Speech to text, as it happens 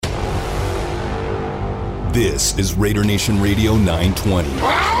This is Raider Nation Radio 920.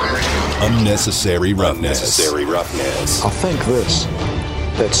 Unnecessary roughness. I think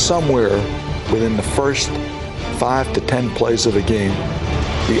that somewhere within the first 5 to 10 plays of the game,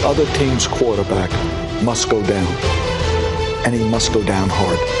 the other team's quarterback must go down. And he must go down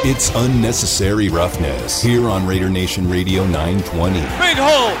hard. It's Unnecessary Roughness here on Raider Nation Radio 920. Big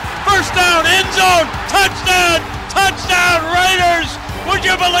hole, first down, end zone, touchdown, Raiders! Would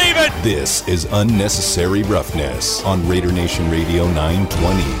you believe it? This is Unnecessary Roughness on Raider Nation Radio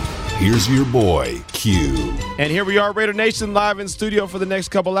 920. Here's your boy, Q. And here we are, Raider Nation, live in studio for the next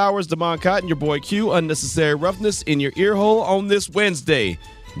couple hours. Damon Cotton, your boy Q, Unnecessary Roughness in your ear hole on this Wednesday,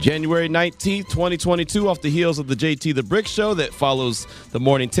 January 19th, 2022, off the heels of the JT the Brick Show that follows the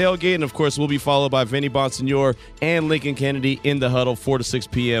morning tailgate. And, of course, we'll be followed by Vinny Bonsignor and Lincoln Kennedy in the huddle 4 to 6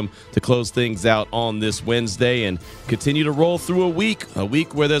 p.m. to close things out on this Wednesday and continue to roll through a week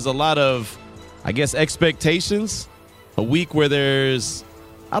where there's a lot of, I guess, expectations, a week where there's,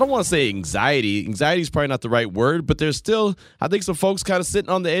 I don't want to say anxiety. Anxiety is probably not the right word, but there's still, I think, some folks kind of sitting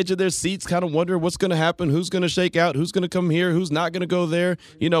on the edge of their seats, kind of wondering what's going to happen, who's going to shake out, who's going to come here, who's not going to go there,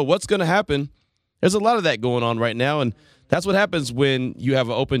 what's going to happen. There's a lot of that going on right now, and that's what happens when you have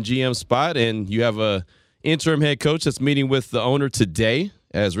an open GM spot and you have a interim head coach that's meeting with the owner today.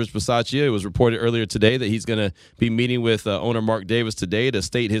 As Rich Bisaccia, it was reported earlier today that he's going to be meeting with owner Mark Davis today to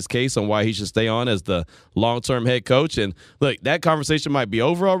state his case on why he should stay on as the long-term head coach. And look, that conversation might be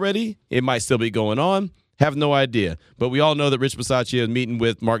over already. It might still be going on. Have no idea. But we all know that Rich Bisaccia is meeting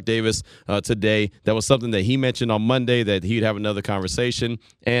with Mark Davis today. That was something that he mentioned on Monday, that he'd have another conversation.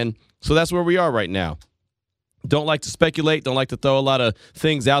 And so that's where we are right now. Don't like to speculate, don't like to throw a lot of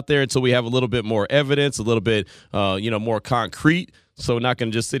things out there until we have a little bit more evidence, a little bit, more concrete. So we're not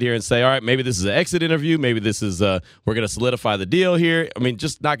going to just sit here and say, all right, maybe this is an exit interview. Maybe this is we're going to solidify the deal here. I mean,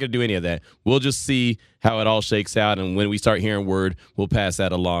 just not going to do any of that. We'll just see how it all shakes out. And when we start hearing word, we'll pass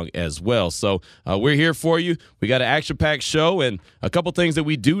that along as well. So we're here for you. We got an action-packed show and a couple things that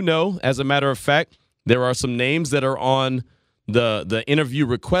we do know. As a matter of fact, there are some names that are on the interview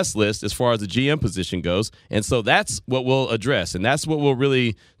request list as far as the GM position goes. And so that's what we'll address. And that's what we'll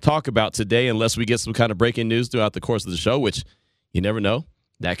really talk about today, unless we get some kind of breaking news throughout the course of the show, which you never know.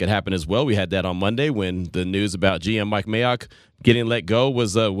 That could happen as well. We had that on Monday when the news about GM Mike Mayock getting let go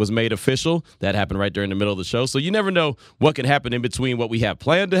was made official. That happened right during the middle of the show. So you never know what can happen in between what we have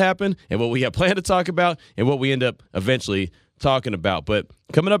planned to happen and what we have planned to talk about and what we end up eventually talking about. But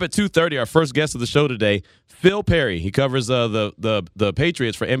coming up at 2:30, our first guest of the show today, Phil Perry. He covers the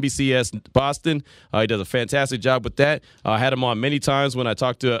Patriots for NBCS Boston. He does a fantastic job with that. I had him on many times when I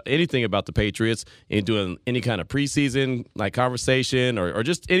talked to anything about the Patriots and doing any kind of preseason like conversation or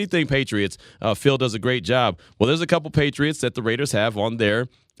just anything Patriots. Phil does a great job. Well, there's a couple Patriots that the Raiders have on their,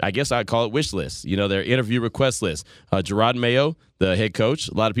 I guess I'd call it wish list, their interview request list. Jerod Mayo, the head coach.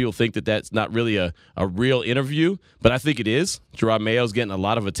 A lot of people think that that's not really a real interview, but I think it is. Jerod Mayo's getting a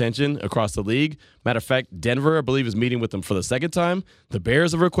lot of attention across the league. Matter of fact, Denver, I believe, is meeting with him for the second time. The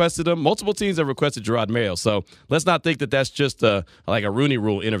Bears have requested him. Multiple teams have requested Jerod Mayo. So let's not think that that's just like a Rooney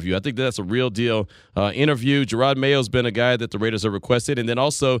Rule interview. I think that's a real deal interview. Jerod Mayo's been a guy that the Raiders have requested. And then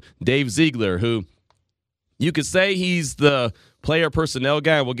also Dave Ziegler, who you could say he's the player personnel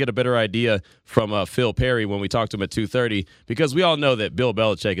guy. We'll get a better idea from Phil Perry when we talk to him at 2:30, because we all know that Bill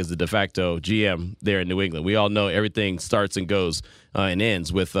Belichick is the de facto GM there in New England. We all know everything starts and goes and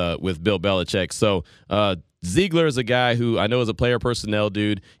ends with Bill Belichick. So Ziegler is a guy who I know is a player personnel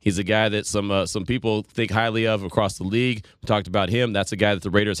dude. He's a guy that some people think highly of across the league. We talked about him. That's a guy that the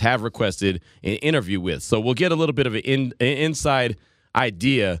Raiders have requested an interview with. So we'll get a little bit of an inside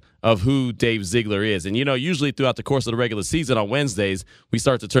idea of who Dave Ziegler is. And, usually throughout the course of the regular season on Wednesdays, we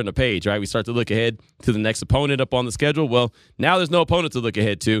start to turn the page, right? We start to look ahead to the next opponent up on the schedule. Well, now there's no opponent to look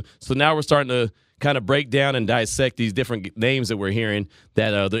ahead to. So now we're starting to kind of break down and dissect these different names that we're hearing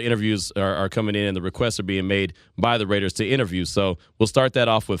that the interviews are coming in and the requests are being made by the Raiders to interview. So we'll start that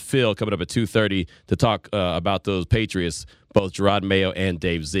off with Phil coming up at 2:30 to talk about those Patriots, both Jerod Mayo and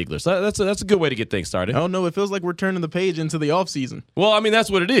Dave Ziegler. So that's a good way to get things started. I don't know. It feels like we're turning the page into the offseason. Well, I mean,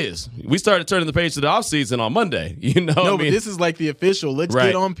 that's what it is. We started turning the page to the offseason on Monday. But this is like the official. Let's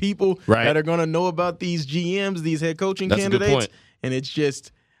get on people that are going to know about these GMs, these head coaching candidates. That's a good point. And it's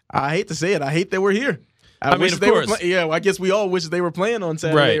just, I hate to say it, I hate that we're here. I mean, of course. I guess we all wish they were playing on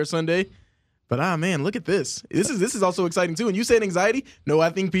Saturday or Sunday. But man, look at this. This is also exciting too. And you said anxiety? No, I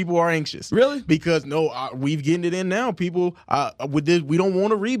think people are anxious. Really? Because we've getting it in now. People, we don't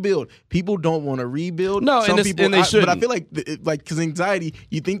want to rebuild. People don't want to rebuild. No, and they shouldn't. But I feel like because anxiety,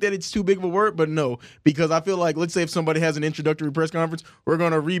 you think that it's too big of a word, but no. Because I feel like, let's say if somebody has an introductory press conference, we're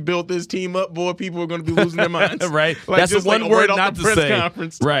going to rebuild this team up. Boy, people are going to be losing their minds. Right. Like, that's the one word not to say.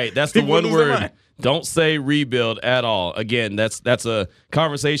 Conference, right. That's the one word. Don't say rebuild at all. Again, that's a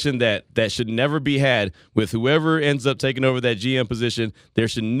conversation that should never be had with whoever ends up taking over that GM position. There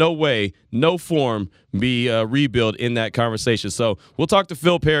should no way, no form be a rebuild in that conversation. So we'll talk to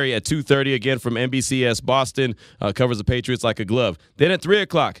Phil Perry at 2:30 again from NBCS Boston. Covers the Patriots like a glove. Then at 3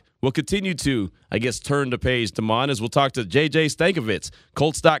 o'clock, we'll continue to, turn the page, Damon, as we'll talk to J.J. Stankovitz,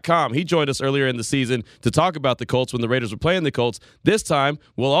 Colts.com. He joined us earlier in the season to talk about the Colts when the Raiders were playing the Colts. This time,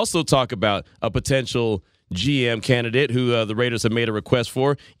 we'll also talk about a potential GM candidate who the Raiders have made a request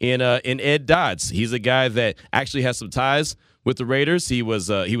for in Ed Dodds. He's a guy that actually has some ties with the Raiders. He was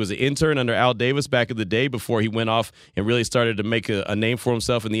an intern under Al Davis back in the day before he went off and really started to make a name for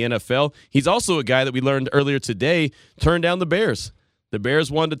himself in the NFL. He's also a guy that we learned earlier today turned down the Bears. The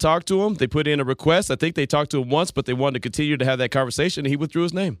Bears wanted to talk to him. They put in a request. I think they talked to him once, but they wanted to continue to have that conversation, and he withdrew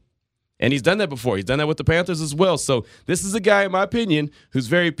his name. And he's done that before. He's done that with the Panthers as well. So this is a guy, in my opinion, who's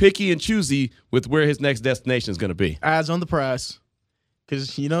very picky and choosy with where his next destination is going to be. Eyes on the prize.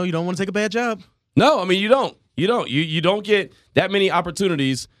 Because, you don't want to take a bad job. No, I mean, you don't. You don't get that many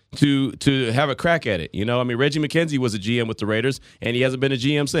opportunities to have a crack at it. Reggie McKenzie was a GM with the Raiders, and he hasn't been a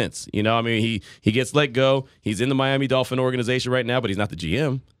GM since. He gets let go. He's in the Miami Dolphin organization right now, but he's not the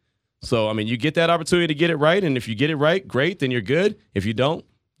GM. So, you get that opportunity to get it right, and if you get it right, great, then you're good. If you don't,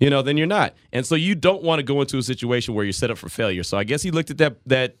 then you're not. And so you don't want to go into a situation where you're set up for failure. So I guess he looked at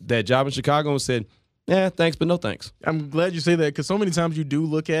that job in Chicago and said, yeah, thanks, but no thanks. I'm glad you say that because so many times you do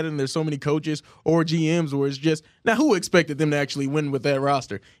look at it and there's so many coaches or GMs where it's just, now who expected them to actually win with that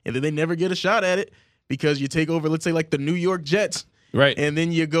roster? And then they never get a shot at it because you take over, let's say, like the New York Jets. Right. And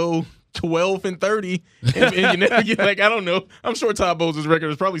then you go 12-30 and you never get, I don't know. I'm sure Todd Bowles' record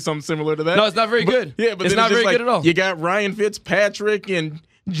is probably something similar to that. No, it's not very good. Yeah, but it's not very good at all. You got Ryan Fitzpatrick and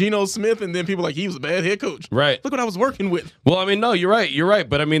Geno Smith, and then people he was a bad head coach. Right. Look what I was working with. Well, no, you're right. You're right.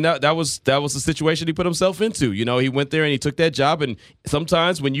 But that was the situation he put himself into. He went there and he took that job. And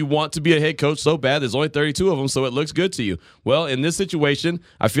sometimes when you want to be a head coach so bad, there's only 32 of them, so it looks good to you. Well, in this situation,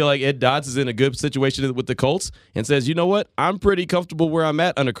 I feel like Ed Dodds is in a good situation with the Colts and says, you know what? I'm pretty comfortable where I'm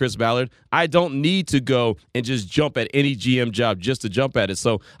at under Chris Ballard. I don't need to go and just jump at any GM job just to jump at it.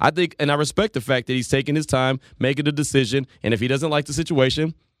 So I think, and I respect the fact that he's taking his time, making a decision, and if he doesn't like the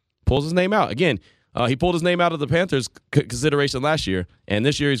situation, pulls his name out. Again, he pulled his name out of the Panthers consideration last year, and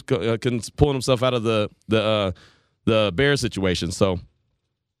this year he's pulling himself out of the Bears situation. So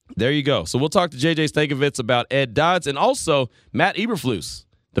there you go. So we'll talk to J.J. Stankovitz about Ed Dodds and also Matt Eberflus,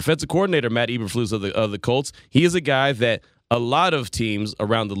 defensive coordinator Matt Eberflus of the Colts. He is a guy that a lot of teams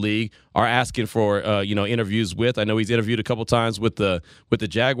around the league are asking for interviews with. I know he's interviewed a couple times with the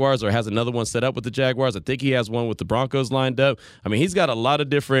Jaguars or has another one set up with the Jaguars. I think he has one with the Broncos lined up. He's got a lot of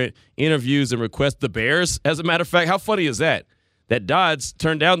different interviews and requests. The Bears, as a matter of fact, how funny is that? That Dodds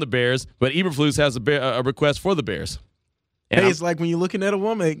turned down the Bears, but Eberflus has a request for the Bears. And it's like when you're looking at a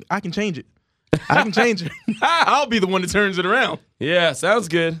woman, I can change it. I can change it. I'll be the one that turns it around. Yeah, sounds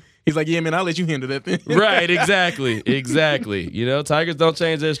good. He's like, yeah, man, I'll let you handle that thing. Right, exactly. Tigers don't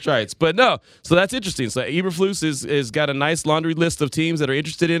change their stripes. But no, so that's interesting. So Eberflus is got a nice laundry list of teams that are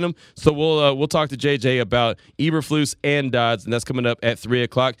interested in him. So we'll talk to JJ about Eberflus and Dodds, and that's coming up at 3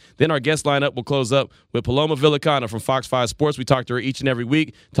 o'clock. Then our guest lineup will close up with Paloma Villicana from Fox 5 Sports. We talk to her each and every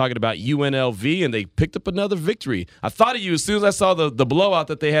week, talking about UNLV, and they picked up another victory. I thought of you as soon as I saw the blowout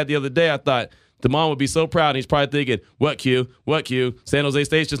that they had the other day. I thought Damon would be so proud. He's probably thinking, what, Q? San Jose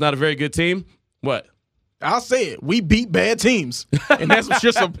State's just not a very good team? What? I'll say it. We beat bad teams, and that's what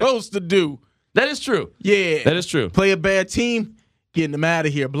you're supposed to do. That is true. Yeah. That is true. Play a bad team, getting them out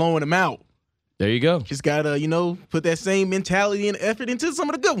of here, blowing them out. There you go. Just got to, put that same mentality and effort into some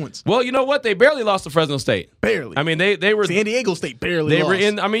of the good ones. Well, you know what? They barely lost to Fresno State. Barely. They were. San Diego State barely lost. They were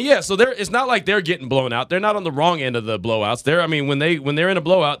in. So it's not like they're getting blown out. They're not on the wrong end of the blowouts. When they're in a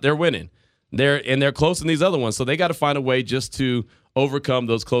blowout, they're winning. They're close in these other ones, so they got to find a way just to overcome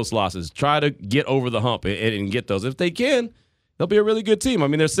those close losses. Try to get over the hump and get those. If they can, they'll be a really good team.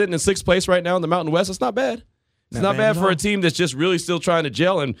 They're sitting in 6th place right now in the Mountain West. It's not bad. It's not bad for a team that's just really still trying to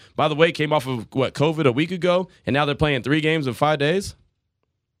gel. And by the way, came off of COVID a week ago, and now they're playing 3 games in 5 days.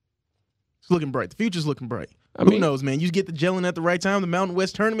 It's looking bright. The future's looking bright. Who knows, man? You get the gelling at the right time. The Mountain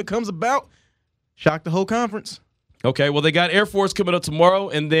West tournament comes about. Shock the whole conference. Okay, well, they got Air Force coming up tomorrow,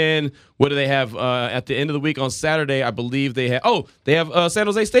 and then what do they have at the end of the week on Saturday? I believe they have San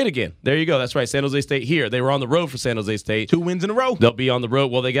Jose State again. There you go. That's right, San Jose State here. They were on the road for San Jose State. 2 wins in a row. They'll be on the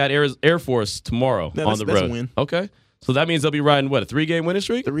road. Well, they got Air Force tomorrow on the road. That's a win. Okay, so that means they'll be riding, what, a 3-game winning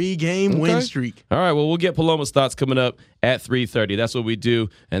streak? 3-game win streak. All right, well, we'll get Paloma's thoughts coming up at 3:30. That's what we do,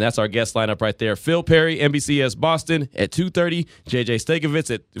 and that's our guest lineup right there. Phil Perry, NBCS Boston at 2:30. JJ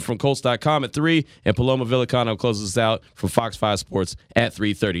Stakovitz from Colts.com at 3, and Paloma Villicano closes us out from Fox 5 Sports at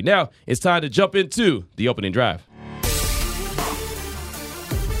 3:30. Now, it's time to jump into the opening drive.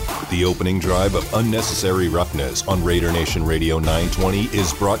 The opening drive of Unnecessary Roughness on Raider Nation Radio 920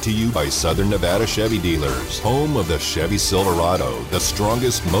 is brought to you by Southern Nevada Chevy Dealers, home of the Chevy Silverado, the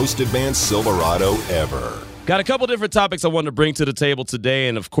strongest, most advanced Silverado ever. Got a couple different topics I wanted to bring to the table today,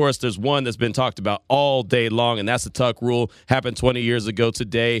 and of course, there's one that's been talked about all day long, and that's the Tuck rule. Happened 20 years ago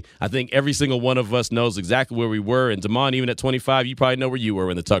today. I think every single one of us knows exactly where we were, and Damon, even at 25, you probably know where you were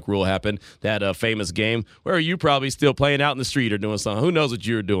when the Tuck rule happened, that famous game. Where are you probably still playing out in the street or doing something? Who knows what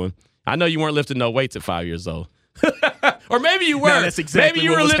you were doing? I know you weren't lifting no weights at 5 years old. Or maybe you were. No, that's exactly maybe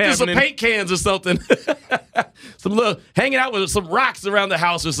you what were was lifting happening. some paint cans or something. Hanging out with some rocks around the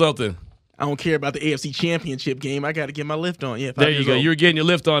house or something. I don't care about the AFC Championship game. I got to get my lift on. Yeah, there you go. You were getting your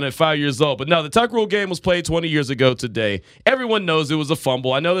lift on at 5 years old. But no, the Tuck rule game was played 20 years ago today. Everyone knows it was a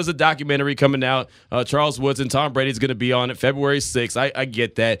fumble. I know there's a documentary coming out. Charles Woods and Tom Brady's going to be on it February 6th. I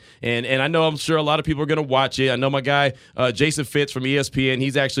get that. And I know I'm sure a lot of people are going to watch it. I know my guy, Jason Fitz from ESPN,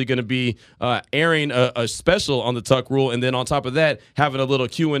 he's actually going to be airing a special on the Tuck rule. And then on top of that, having a little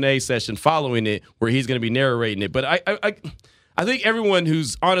Q&A session following it where he's going to be narrating it. But I think everyone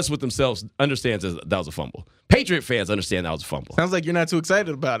who's honest with themselves understands that was a fumble. Patriot fans understand that was a fumble. Sounds like you're not too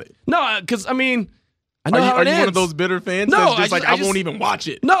excited about it. No, because, I know how Are it you ends. one of those bitter fans No, that's just I won't even watch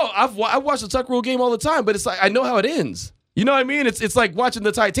it? No, I watch the Tuck rule game all the time, but it's like I know how it ends. You know what I mean? It's like watching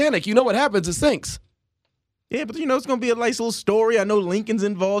the Titanic. You know what happens. It sinks. Yeah, but it's going to be a nice little story. I know Lincoln's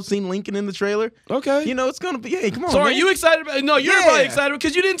involved. Seen Lincoln in the trailer. Okay. It's going to be, hey, come on, So man. are you excited about it? No, you're probably excited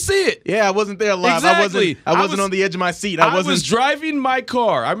because you didn't see it. Yeah, I wasn't there live. Exactly. I wasn't on the edge of my seat. I was driving my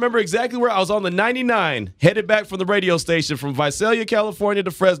car. I remember exactly where I was on the 99, headed back from the radio station from Visalia, California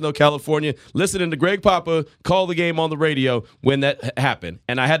to Fresno, California, listening to Greg Papa call the game on the radio when that happened.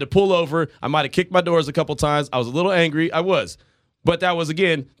 And I had to pull over. I might have kicked my doors a couple times. I was a little angry. I was. But that was,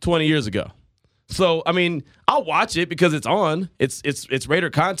 again, 20 years ago. So, I'll watch it because it's on. It's Raider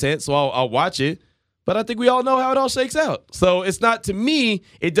content, so I'll watch it. But I think we all know how it all shakes out. So it's not, to me,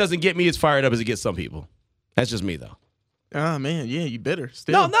 it doesn't get me as fired up as it gets some people. That's just me, though. Oh, man, yeah, you bitter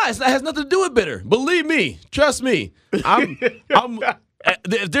still. No, it has nothing to do with bitter. Believe me. Trust me.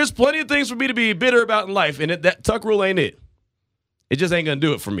 There's plenty of things for me to be bitter about in life, and that Tuck rule ain't it. It just ain't going to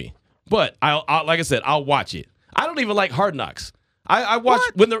do it for me. But, like I said, I'll watch it. I don't even like Hard Knocks. I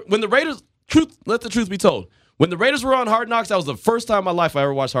watched when the Raiders... Let the truth be told. When the Raiders were on Hard Knocks, that was the first time in my life I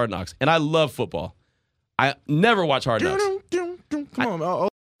ever watched Hard Knocks. And I love football. I never watch Hard Knocks. Come on, all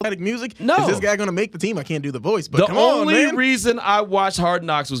static music? No. Is this guy going to make the team? I can't do the voice, but The come on, only man. reason I watched Hard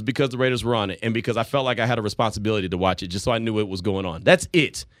Knocks was because the Raiders were on it and because I felt like I had a responsibility to watch it just so I knew what was going on. That's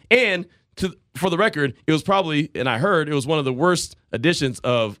it. And for the record, it was probably, and I heard, it was one of the worst editions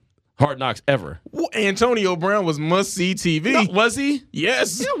of Hard Knocks ever. Antonio Brown was must-see TV. No, was he?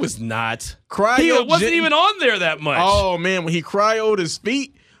 Yes. It was not. He wasn't even on there that much. Oh, man, when he cryoed his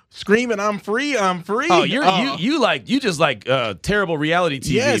feet, screaming, I'm free, I'm free. Oh, you just like terrible reality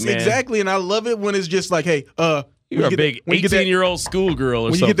TV, yes, man. exactly, and I love it when it's just like, hey, you're a big 18-year-old schoolgirl or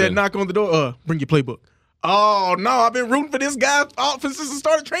when something. you get that knock on the door, bring your playbook. Oh no, I've been rooting for this guy since the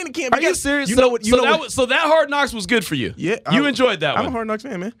start of training camp. Are you serious? So that Hard Knocks was good for you. Yeah, you enjoyed that one. I'm a Hard Knocks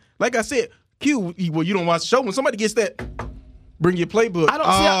fan, man. Like I said, Q. Well, you don't watch the show. When somebody gets that, bring your playbook. I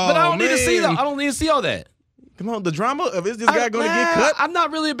don't need to see that. I don't need to see all that. Come on, the drama of is this guy going to get cut? I'm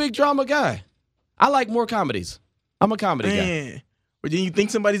not really a big drama guy. I like more comedies. I'm a comedy guy. Or then you think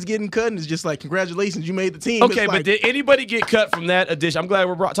somebody's getting cut and it's just like, congratulations, you made the team. Okay, but did anybody get cut from that edition? I'm glad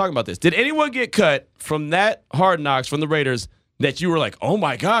we're talking about this. Did anyone get cut from that Hard Knocks from the Raiders that you were like, oh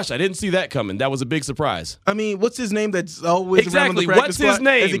my gosh, I didn't see that coming? That was a big surprise. What's his name that's always around on the practice squad? What's his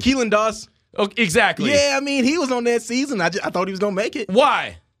name? Is it Keelan Doss? Oh, exactly. Yeah, he was on that season. I thought he was going to make it.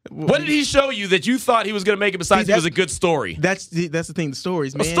 Why? What did he show you that you thought he was going to make it besides it was a good story? That's the thing, the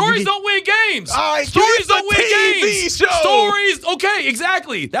stories, man. Stories don't win games. All right, stories don't win TV games. show. Stories, okay,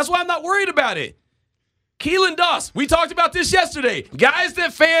 exactly. That's why I'm not worried about it. Keelan Doss, we talked about this yesterday. Guys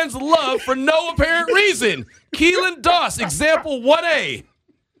that fans love for no apparent reason. Keelan Doss, example 1A.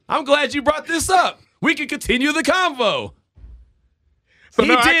 I'm glad you brought this up. We can continue the convo. So he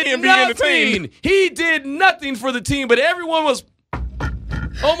now I did can't be nothing. entertained. He did nothing for the team, but everyone was,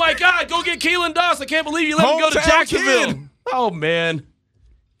 oh my God, go get Keelan Doss. I can't believe you let him go to Hometown Jacksonville. kid. Oh, man.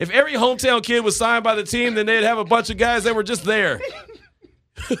 If every hometown kid was signed by the team, then they'd have a bunch of guys that were just there.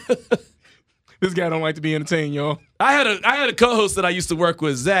 This guy don't like to be entertained, y'all. I had a co-host that I used to work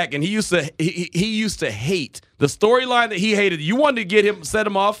with, Zach, and he used to hate the storyline that he hated. You wanted to get him, set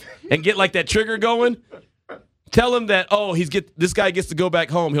him off, and get like that trigger going. Tell him that this guy gets to go back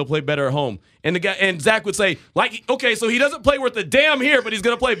home. He'll play better at home. And Zach would say, like, okay, so he doesn't play worth a damn here, but he's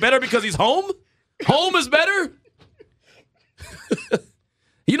gonna play better because he's home. Home is better.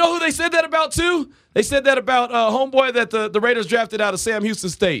 You know who they said that about too? They said that about homeboy that the Raiders drafted out of Sam Houston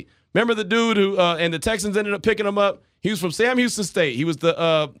State. Remember the dude who and the Texans ended up picking him up? He was from Sam Houston State. He was he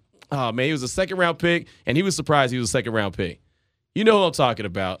was a second-round pick, and he was surprised he was a second-round pick. You know who I'm talking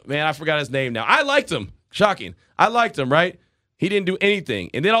about. Man, I forgot his name now. I liked him. Shocking. I liked him, right? He didn't do anything.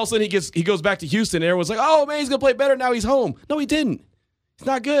 And then all of a sudden he goes back to Houston, and everyone's like, oh, man, he's going to play better now he's home. No, he didn't. He's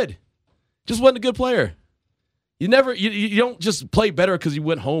not good. Just wasn't a good player. You don't just play better because you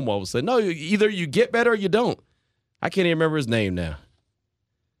went home all of a sudden. No, either you get better or you don't. I can't even remember his name now.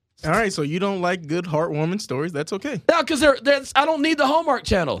 All right, so you don't like good, heartwarming stories. That's okay. No, because I don't need the Hallmark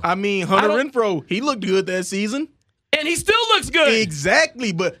Channel. I mean, Hunter Renfrow, he looked good that season. And he still looks good.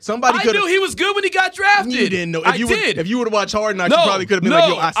 Exactly, but somebody could have. I knew he was good when he got drafted. You didn't know. I did. If you would have watched Hard Knocks, you probably could have been like,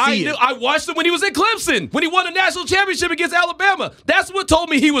 yo, I see it. I watched him when he was at Clemson, when he won a national championship against Alabama. That's what told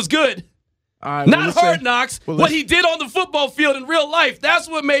me he was good. All right, Not Hard Knocks. What he did on the football field in real life. That's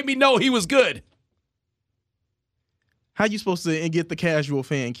what made me know he was good. How you supposed to get the casual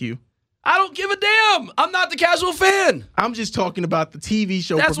fan, Q? I don't give a damn. I'm not the casual fan. I'm just talking about the TV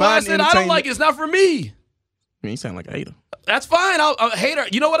show. That's why I said I don't like it. It's not for me. I mean, you sound like a hater. That's fine. I'm a hater.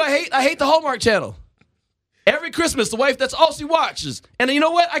 You know what I hate? I hate the Hallmark Channel. Every Christmas, the wife, that's all she watches. And you know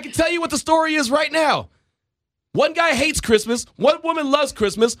what? I can tell you what the story is right now. One guy hates Christmas. One woman loves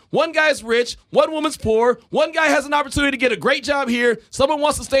Christmas. One guy's rich. One woman's poor. One guy has an opportunity to get a great job here. Someone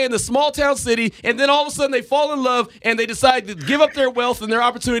wants to stay in this small town city. And then all of a sudden they fall in love and they decide to give up their wealth and their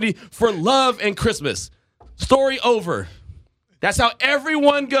opportunity for love and Christmas. Story over. That's how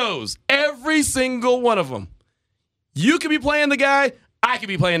everyone goes. Every single one of them. You could be playing the guy. I could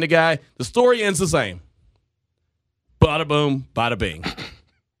be playing the guy. The story ends the same. Bada boom, bada bing.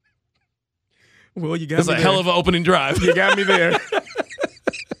 Well, you got That's me a there. hell of an opening drive. You got me there.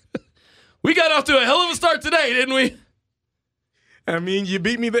 We got off to a hell of a start today, didn't we? I mean, you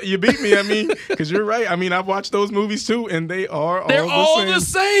beat me. I mean, because you're right. I mean, I've watched those movies too, and they're all the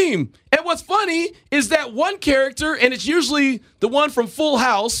same. And what's funny is that one character, and it's usually the one from Full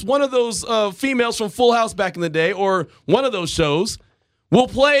House, one of those females from Full House back in the day, or one of those shows, will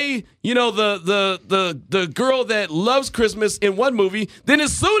play, the girl that loves Christmas in one movie. Then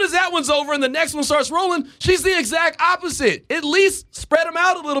as soon as that one's over and the next one starts rolling, she's the exact opposite. At least spread them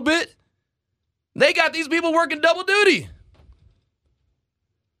out a little bit. They got these people working double duty.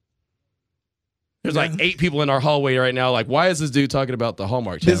 There's like 8 people in our hallway right now. Like, why is this dude talking about the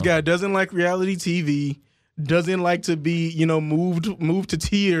Hallmark Channel? This guy doesn't like reality TV. Doesn't like to be, moved to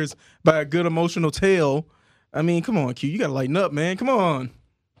tears by a good emotional tale. I mean, come on, Q. You got to lighten up, man. Come on.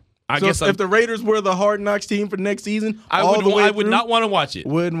 I guess if the Raiders were the Hard Knocks team for next season, I would not want to watch it.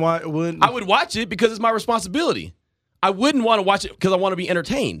 I would watch it because it's my responsibility. I wouldn't want to watch it because I want to be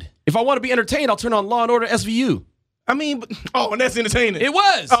entertained. If I want to be entertained, I'll turn on Law & Order SVU. I mean, and that's entertaining. It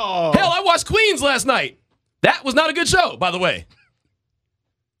was. Oh. Hell, I watched Queens last night. That was not a good show, by the way.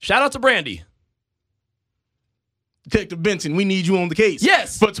 Shout out to Brandy. Detective Benson, we need you on the case.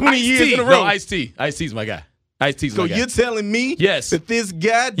 Yes. For 20 years in a row. No, Ice-T. Ice-T's my guy. Ice-T's my guy. So you're telling me yes. that this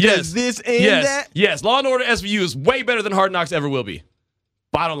guy does this and that? Yes. Law & Order SVU is way better than Hard Knocks ever will be.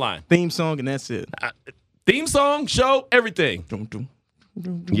 Bottom line. Theme song, and that's it. Theme song, show, everything.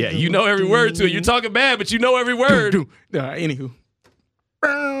 Yeah, you know every word to it. You're talking bad, but you know every word. Anywho.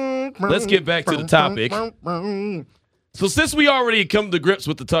 Let's get back to the topic. So since we already come to grips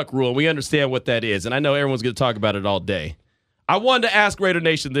with the Tuck rule, and we understand what that is, and I know everyone's going to talk about it all day, I wanted to ask Raider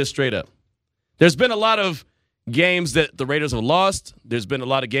Nation this straight up. There's been a lot of games that the Raiders have lost. There's been a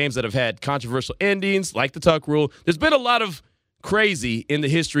lot of games that have had controversial endings, like the Tuck rule. There's been a lot of crazy in the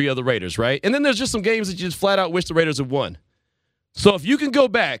history of the Raiders, right? And then there's just some games that you just flat out wish the Raiders had won. So if you can go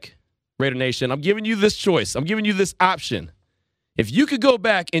back, Raider Nation, I'm giving you this choice. I'm giving you this option. If you could go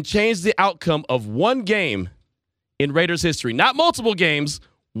back and change the outcome of one game in Raiders history, not multiple games,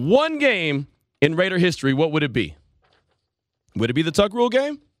 one game in Raider history, what would it be? Would it be the Tuck Rule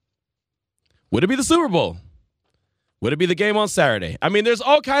game? Would it be the Super Bowl? Would it be the game on Saturday? I mean, there's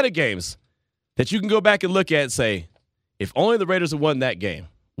all kind of games that you can go back and look at and say, If only the Raiders had won that game.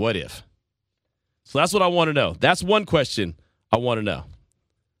 What if? So that's what I want to know. That's one question I want to know.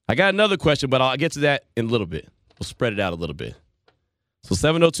 I got another question, but I'll get to that in a little bit. We'll spread it out a little bit. So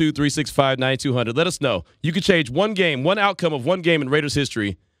 702-365-9200. Let us know. You could change one game, one outcome of one game in Raiders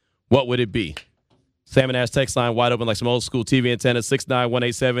history. What would it be? Salmon Ash text line wide open like some old school TV antennas,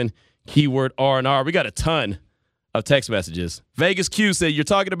 69187, keyword R&R. We got a ton of text messages. Vegas Q said, you're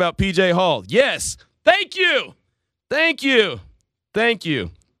talking about PJ Hall. Yes. Thank you. Thank you. Thank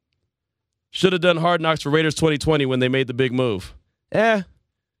you. Should have done Hard Knocks for Raiders 2020 when they made the big move.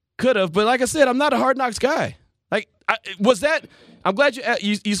 Could have. But like I said, I'm not a Hard Knocks guy. I'm glad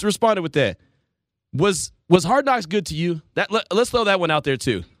you responded with that. Was Hard Knocks good to you? Let's throw that one out there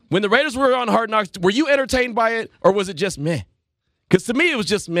too. When the Raiders were on Hard Knocks, were you entertained by it, or was it just meh? Because to me, it was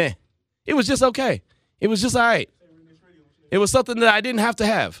just meh. It was just okay. It was just all right. It was something that I didn't have to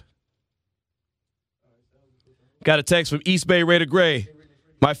have. Got a text from East Bay Raider Gray.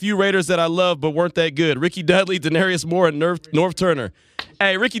 My few Raiders that I love but weren't that good. Ricky Dudley, Denarius Moore, and North Turner.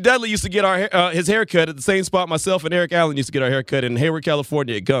 Hey, Ricky Dudley used to get his haircut at the same spot myself and Eric Allen used to get our haircut in Hayward,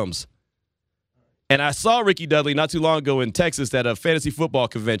 California at Gums. And I saw Ricky Dudley not too long ago in Texas at a fantasy football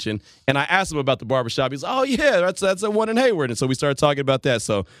convention, and I asked him about the barbershop. He's, oh, yeah, that's the one in Hayward. And so we started talking about that.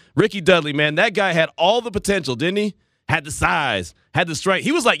 So Ricky Dudley, man, that guy had all the potential, didn't he? Had the size, had the strength.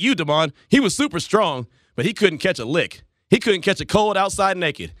 He was like you, Damon. He was super strong, but he couldn't catch a lick. He couldn't catch a cold outside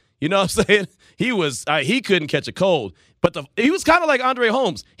naked. You know what I'm saying? He couldn't catch a cold. But he was kind of like Andre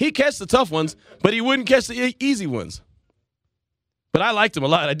Holmes. He'd catch the tough ones, but he wouldn't catch the easy ones. But I liked him a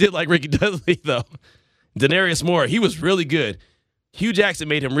lot. I did like Ricky Dudley, though. Denarius Moore, he was really good. Hugh Jackson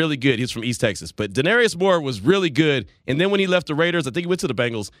made him really good. He was from East Texas. But Denarius Moore was really good. And then when he left the Raiders, I think he went to the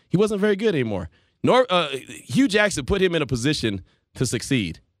Bengals, he wasn't very good anymore. Hugh Jackson put him in a position to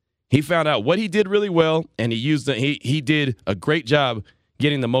succeed. He found out what he did really well, and he did a great job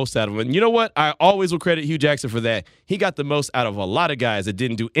getting the most out of him. And you know what? I always will credit Hugh Jackson for that. He got the most out of a lot of guys that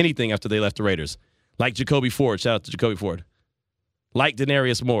didn't do anything after they left the Raiders. Like Jacoby Ford. Shout out to Jacoby Ford. Like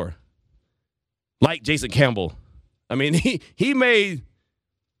Denarius Moore. Like Jason Campbell. I mean, he made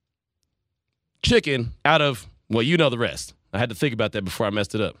chicken out of, well, you know the rest. I had to think about that before I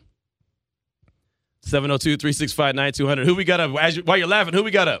messed it up. 702-365-9200. Who we got up? While you're laughing, who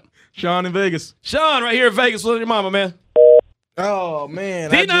we got up? Sean in Vegas. Sean right here in Vegas. What's your mama, man? Oh, man.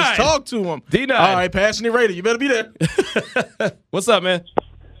 D9. I just talked to him. D9. All right, Passionate Raider. You better be there. What's up, man?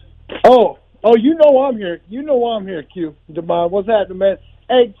 Oh, you know I'm here. You know I'm here, Q. Demond, what's happening, man?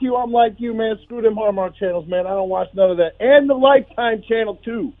 Hey, Q, I'm like you, man. Screw them Hallmark channels, man. I don't watch none of that. And the Lifetime channel,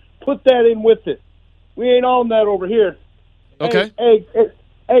 too. Put that in with it. We ain't on that over here. Okay.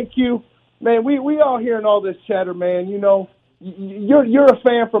 Hey, Q. Man, we all hearing all this chatter, man. You know, you're a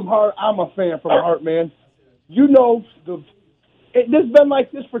fan from heart. I'm a fan from heart, man. You know, this has been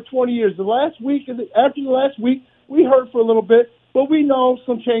like this for 20 years. After the last week, we heard for a little bit, but we know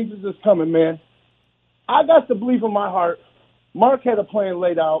some changes is coming, man. I got to believe in my heart. Mark had a plan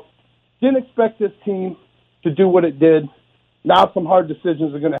laid out. Didn't expect this team to do what it did. Now some hard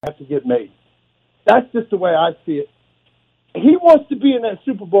decisions are going to have to get made. That's just the way I see it. He wants to be in that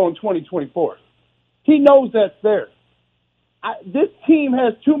Super Bowl in 2024. He knows that's there. This team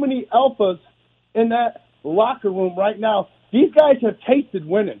has too many alphas in that locker room right now. These guys have tasted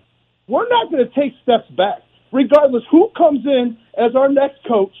winning. We're not going to take steps back. Regardless who comes in as our next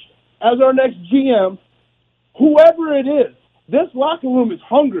coach, as our next GM, whoever it is, this locker room is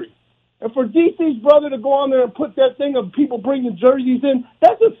hungry. And for DC's brother to go on there and put that thing of people bringing jerseys in,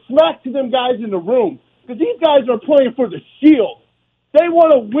 that's a smack to them guys in the room. Because these guys are playing for the shield. They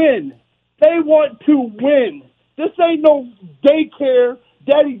want to win. They want to win. This ain't no daycare,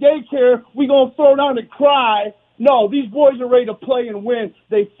 daddy daycare, we going to throw down and cry. No, these boys are ready to play and win.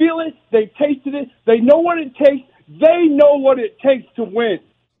 They feel it. They tasted it. They know what it takes. They know what it takes to win.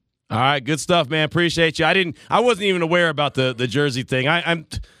 All right, good stuff, man. Appreciate you. I wasn't even aware about the jersey thing. I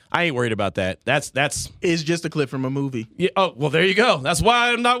ain't worried about that. That's It's just a clip from a movie. Yeah. Oh, well, there you go. That's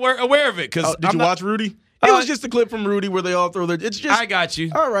why I'm not aware of it. Cause did you watch Rudy? It was just a clip from Rudy where they all throw their. It's just. I got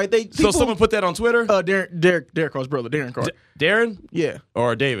you. All right. So someone put that on Twitter. Derek Carr's brother, Darren Carr. Darren? Yeah.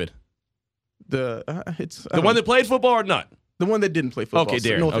 Or David? The one that played football or not? The one that didn't play football. Okay,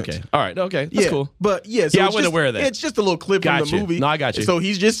 Darren. No okay. All right. Okay. That's cool. But yeah, so I wasn't aware of that. It's just a little clip from the movie. No, I got you. So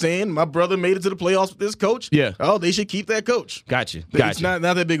he's just saying, my brother made it to the playoffs with this coach. Yeah. Oh, they should keep that coach. Got you. It's not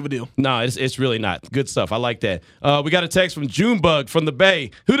that big of a deal. No, it's really not. Good stuff. I like that. We got a text from Junebug from the Bay.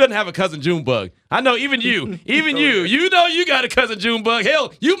 Who doesn't have a cousin Junebug? I know, even you. Even you. You know you got a cousin Junebug.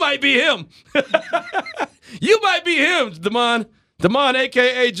 Hell, you might be him. You might be him, Damon. Damon,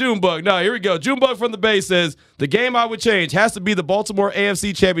 a.k.a. Junebug. No, here we go. Junebug from the Bay says, the game I would change has to be the Baltimore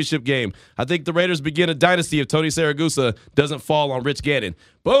AFC Championship game. I think the Raiders begin a dynasty if Tony Siragusa doesn't fall on Rich Gannon.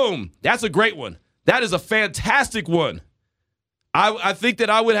 Boom. That's a great one. That is a fantastic one. I think that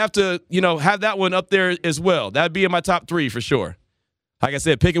I would have to, have that one up there as well. That would be in my top 3 for sure. Like I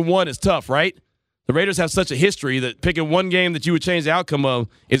said, picking one is tough, right? The Raiders have such a history that picking one game that you would change the outcome of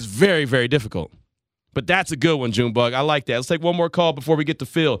is very, very difficult. But that's a good one, Junebug. I like that. Let's take one more call before we get to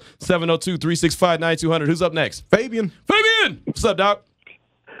Phil. 702-365-9200. Who's up next? Fabian. What's up, Doc?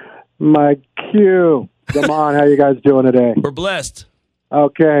 My Q. Damon, how you guys doing today? We're blessed.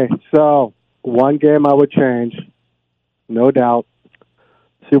 Okay, so one game I would change, no doubt.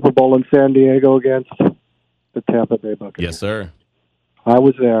 Super Bowl in San Diego against the Tampa Bay Buccaneers. Yes, sir. I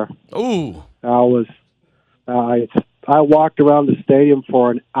was there. Ooh. I walked around the stadium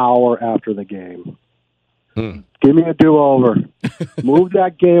for an hour after the game. Give me a do-over. Move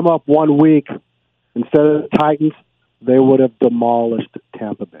that game up 1 week. Instead of the Titans, they would have demolished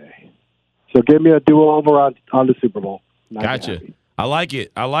Tampa Bay. So give me a do-over on the Super Bowl. Gotcha. I like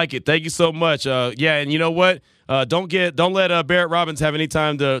it. Thank you so much. Yeah, and you know what? Don't let Barrett Robbins have any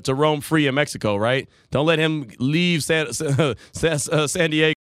time to roam free in Mexico, right? Don't let him leave San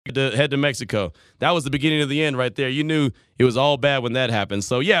Diego to head to Mexico. That was the beginning of the end right there. You knew it was all bad when that happened.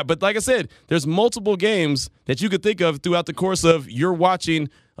 So, yeah, but like I said, there's multiple games that you could think of throughout the course of your watching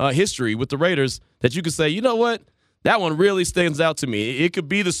history with the Raiders that you could say, you know what? That one really stands out to me. It could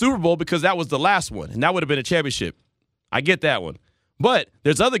be the Super Bowl because that was the last one, and that would have been a championship. I get that one. But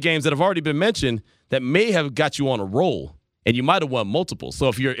there's other games that have already been mentioned that may have got you on a roll, and you might have won multiple. So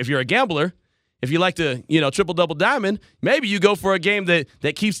if you're a gambler, if you like to, triple-double diamond, maybe you go for a game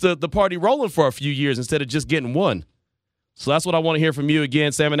that keeps the party rolling for a few years instead of just getting one. So that's what I want to hear from you.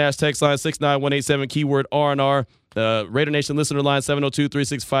 Again, Salmon Ash text line 69187, keyword R&R. Raider Nation listener line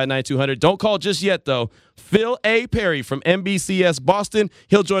 702-365-9200. Don't call just yet, though. Phil A. Perry from NBCS Boston.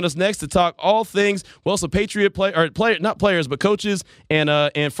 He'll join us next to talk all things, some Patriot not players, but coaches and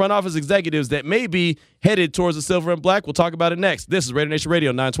front office executives that may be headed towards the silver and black. We'll talk about it next. This is Raider Nation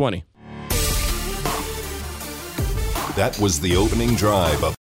Radio 920. That was the opening drive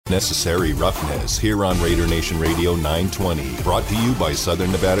of Necessary Roughness here on Raider Nation Radio 920. Brought to you by Southern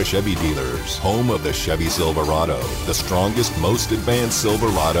Nevada Chevy Dealers, home of the Chevy Silverado, the strongest, most advanced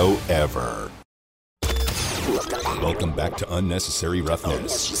Silverado ever. Welcome back to Unnecessary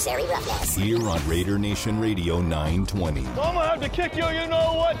Roughness. Here on Raider Nation Radio 920. I'm going to have to kick you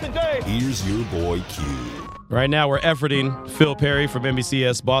know what today. Here's your boy Q. Right now we're efforting Phil Perry from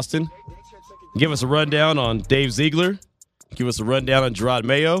NBCS Boston. Give us a rundown on Dave Ziegler. Give us a rundown on Gerard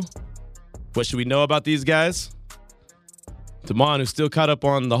Mayo. What should we know about these guys? Damon, who's still caught up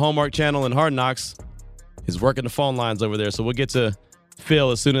on the Hallmark Channel and Hard Knocks, is working the phone lines over there. So we'll get to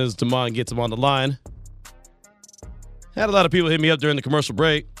Phil as soon as Damon gets him on the line. Had a lot of people hit me up during the commercial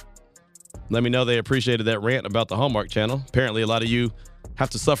break. Let me know they appreciated that rant about the Hallmark Channel. Apparently a lot of you have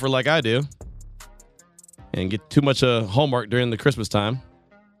to suffer like I do and get too much Hallmark during the Christmas time.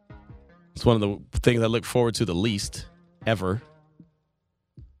 It's one of the things I look forward to the least ever.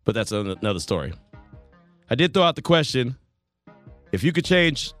 But that's another story. I did throw out the question, if you could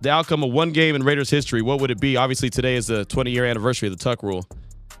change the outcome of one game in Raiders history, what would it be? Obviously, today is the 20-year anniversary of the Tuck Rule.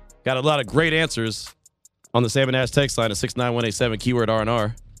 Got a lot of great answers on the Salmon Ash text line at 69187, keyword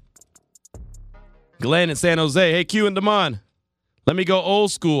R&R. Glenn in San Jose. Hey, Q and Damon. Let me go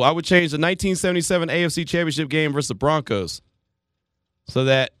old school. I would change the 1977 AFC Championship game versus the Broncos so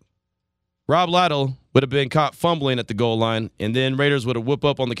that Rob Lytle would have been caught fumbling at the goal line, and then Raiders would have whooped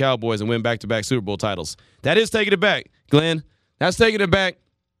up on the Cowboys and win back-to-back Super Bowl titles. That is taking it back, Glenn. That's taking it back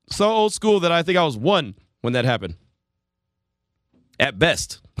so old school that I think I was one when that happened. At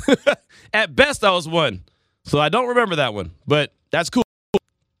best. At best, I was one. So I don't remember that one, but that's cool.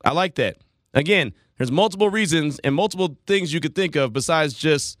 I like that. Again, there's multiple reasons and multiple things you could think of besides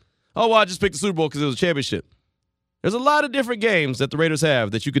just, I just picked the Super Bowl because it was a championship. There's a lot of different games that the Raiders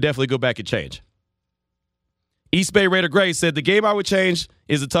have that you could definitely go back and change. East Bay Raider Gray said, the game I would change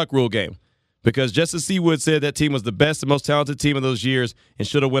is the Tuck Rule game because Justice Seawood said that team was the best and most talented team of those years and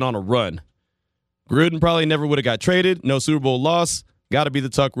should have went on a run. Gruden probably never would have got traded. No Super Bowl loss. Got to be the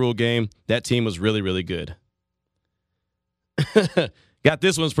Tuck Rule game. That team was really, really good. Got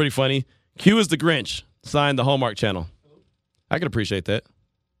this one's pretty funny. Q is the Grinch. Signed the Hallmark Channel. I can appreciate that.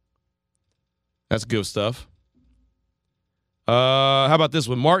 That's good stuff. How about this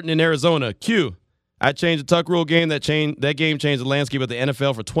one? Martin in Arizona. Q. I changed the Tuck Rule game. That game changed the landscape of the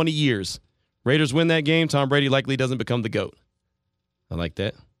NFL for 20 years. Raiders win that game. Tom Brady likely doesn't become the GOAT. I like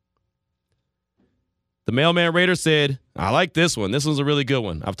that. The Mailman Raider said, I like this one. This one's a really good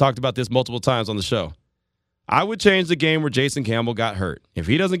one. I've talked about this multiple times on the show. I would change the game where Jason Campbell got hurt. If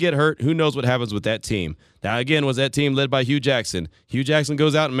he doesn't get hurt, who knows what happens with that team? That, again, was that team led by Hugh Jackson. Hugh Jackson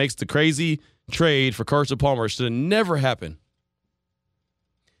goes out and makes the crazy trade for Carson Palmer. It should have never happened.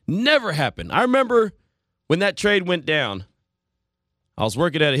 Never happened. I remember when that trade went down, I was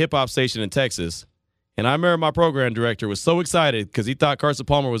working at a hip-hop station in Texas, and I remember my program director was so excited because he thought Carson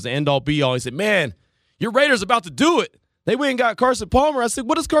Palmer was the end-all, be-all. He said, man, your Raiders about to do it. They went and got Carson Palmer. I said,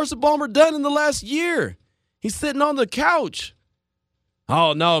 what has Carson Palmer done in the last year? He's sitting on the couch.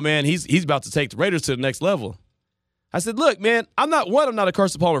 Oh, no, man, he's about to take the Raiders to the next level. I said, look, man, I'm not a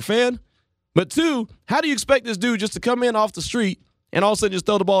Carson Palmer fan. But two, how do you expect this dude just to come in off the street and all of a sudden just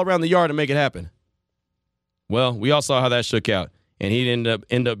throw the ball around the yard and make it happen? Well, we all saw how that shook out. And he didn't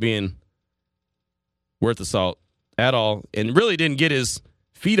end up being worth the salt at all and really didn't get his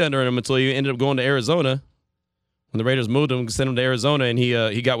feet under him until he ended up going to Arizona. When the Raiders moved him, sent him to Arizona, and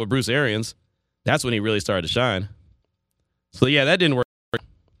he got with Bruce Arians. That's when he really started to shine. So, yeah, that didn't work.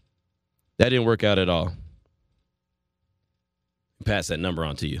 That didn't work out at all. Pass that number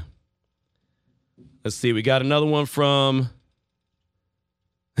on to you. Let's see. We got another one from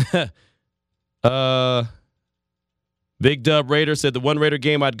Big Dub Raider said the one Raider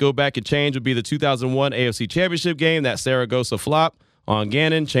game I'd go back and change would be the 2001 AFC Championship game. That Saragossa flop on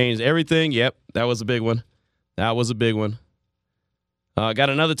Gannon changed everything. Yep, that was a big one. That was a big one.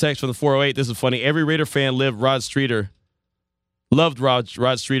 Got another text from the 408. This is funny. Every Raider fan loved Rod Streeter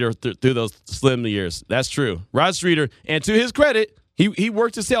through those slim years. That's true. Rod Streeter, and to his credit, he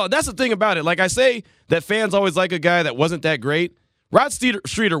worked his tail. That's the thing about it. Like I say that fans always like a guy that wasn't that great. Rod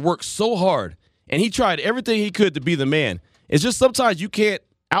Streeter worked so hard, and he tried everything he could to be the man. It's just sometimes you can't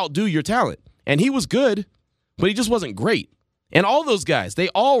outdo your talent. And he was good, but he just wasn't great. And all those guys, they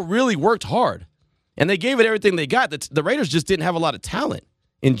all really worked hard. And they gave it everything they got. The Raiders just didn't have a lot of talent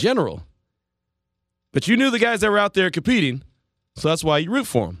in general. But you knew the guys that were out there competing, so that's why you root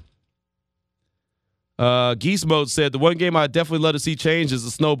for them. Geese Mode said, the one game I'd definitely love to see change is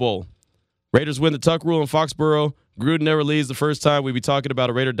the Snow Bowl. Raiders win the Tuck Rule in Foxborough. Gruden never leaves. The first time we'd be talking about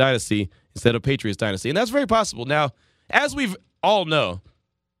a Raider dynasty instead of Patriots dynasty. And that's very possible. Now, as we all know,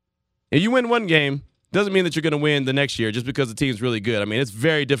 if you win one game, doesn't mean that you're going to win the next year just because the team's really good. I mean, it's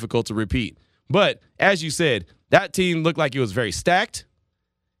very difficult to repeat. But as you said, that team looked like it was very stacked.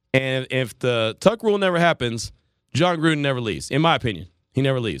 And if the Tuck Rule never happens, John Gruden never leaves, in my opinion. He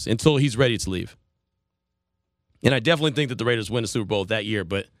never leaves until he's ready to leave. And I definitely think that the Raiders win the Super Bowl that year,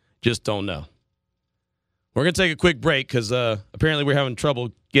 but just don't know. We're going to take a quick break because apparently we're having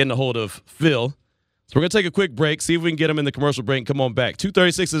trouble getting a hold of Phil. So we're going to take a quick break, see if we can get him in the commercial break, and come on back.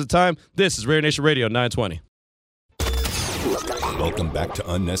 2:36 is the time. This is Raider Nation Radio 920. Welcome back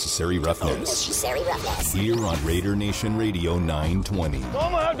to Unnecessary Roughness. Here on Raider Nation Radio 920. I'm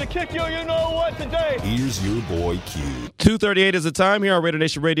going to have to kick you, you know what, today. Here's your boy Q. 2:38 is the time here on Raider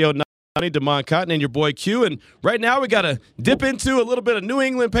Nation Radio 920. Damon Cotton and your boy Q. And right now we got to dip into a little bit of New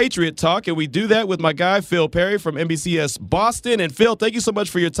England Patriot talk, and we do that with my guy Phil Perry from NBCS Boston. And Phil, thank you so much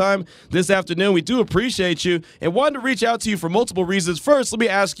for your time this afternoon. We do appreciate you and wanted to reach out to you for multiple reasons. First, let me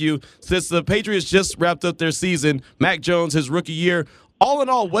ask you, since the Patriots just wrapped up their season, Mac Jones, his rookie year, all in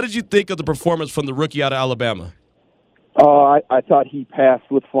all, what did you think of the performance from the rookie out of Alabama? I thought he passed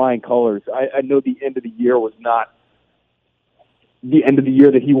with flying colors. I know the end of the year was not the end of the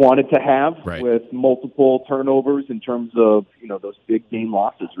year that he wanted to have, right, with multiple turnovers in terms of, those big game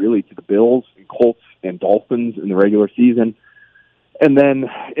losses really to the Bills and Colts and Dolphins in the regular season. And then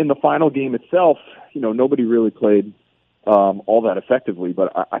in the final game itself, nobody really played all that effectively,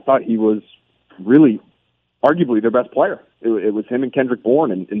 but I thought he was really arguably their best player. It was him and Kendrick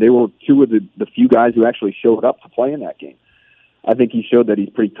Bourne, and they were two of the few guys who actually showed up to play in that game. I think he showed that he's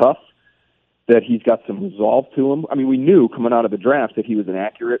pretty tough, that he's got some resolve to him. I mean, we knew coming out of the draft that he was an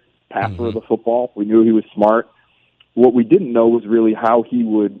accurate passer of the football. We knew he was smart. What we didn't know was really how he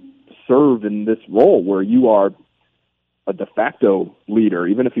would serve in this role where you are a de facto leader,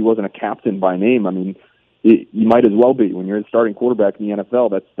 even if he wasn't a captain by name. I mean, you might as well be. When you're a starting quarterback in the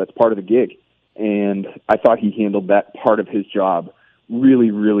NFL, that's part of the gig. And I thought he handled that part of his job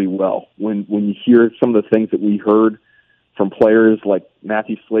really, really well. When you hear some of the things that we heard from players like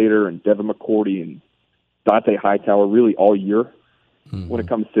Matthew Slater and Devin McCourty and Dante Hightower really all year, when it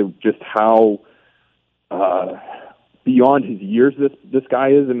comes to just how beyond his years this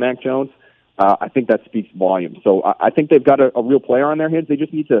guy is, and Mac Jones, I think that speaks volumes. So I think they've got a real player on their hands. They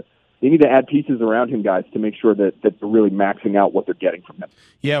just need to they need to add pieces around him, guys, to make sure that they're really maxing out what they're getting from him.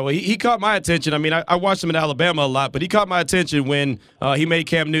 Yeah, well, he caught my attention. I mean, I watched him in Alabama a lot, but he caught my attention when he made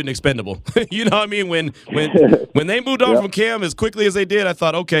Cam Newton expendable. You know what I mean? When they moved on from Cam as quickly as they did, I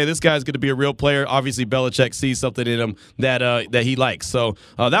thought, okay, this guy's going to be a real player. Obviously, Belichick sees something in him that he likes. So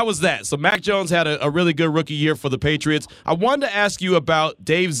that was that. So Mac Jones had a really good rookie year for the Patriots. I wanted to ask you about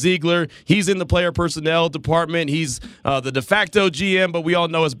Dave Ziegler. He's in the player personnel department. He's the de facto GM, but we all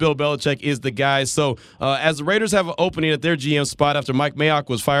know as Bill Belichick is the guy. So as the Raiders have an opening at their GM spot after Mike Mayock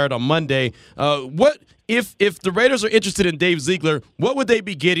was fired on Monday, what if the Raiders are interested in Dave Ziegler, what would they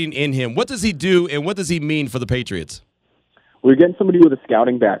be getting in him? What does he do, and what does he mean for the Patriots? We're getting somebody with a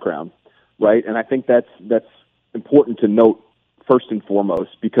scouting background, right? And I think that's important to note first and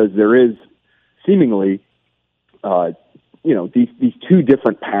foremost, because there is seemingly these two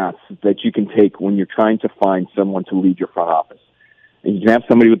different paths that you can take when you're trying to find someone to lead your front office. And you can have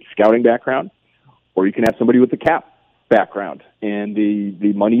somebody with a scouting background, or you can have somebody with a cap background and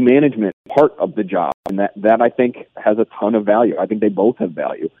the money management part of the job. And that I think has a ton of value. I think they both have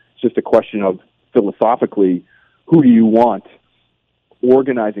value. It's just a question of philosophically, who do you want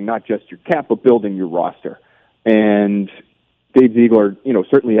organizing not just your cap, but building your roster? And Dave Ziegler,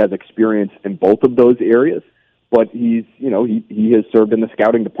 certainly has experience in both of those areas, but he has served in the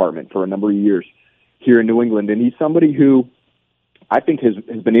scouting department for a number of years here in New England. And he's somebody who I think has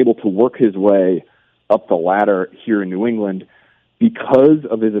been able to work his way up the ladder here in New England because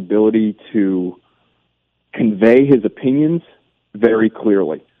of his ability to convey his opinions very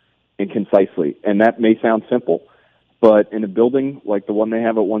clearly and concisely. And that may sound simple, but in a building like the one they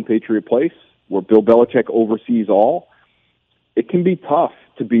have at One Patriot Place, where Bill Belichick oversees all, it can be tough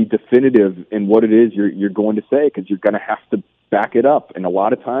to be definitive in what it is you're going to say, because you're going to have to back it up. And a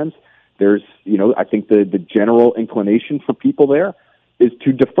lot of times there's, I think the general inclination for people there is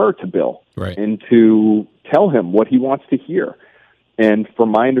to defer to Bill, right, and to tell him what he wants to hear. And from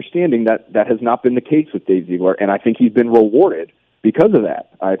my understanding, that has not been the case with Dave Ziegler, and I think he's been rewarded because of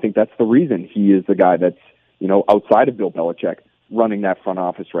that. I think that's the reason he is the guy that's, outside of Bill Belichick, running that front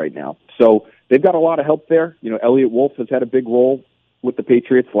office right now. So they've got a lot of help there. Elliot Wolf has had a big role with the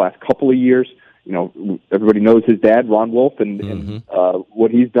Patriots the last couple of years. Everybody knows his dad, Ron Wolf, and what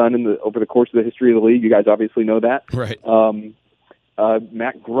he's done over the course of the history of the league. You guys obviously know that. Right.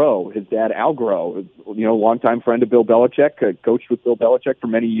 Matt Groh, his dad, Al Groh, longtime friend of Bill Belichick, coached with Bill Belichick for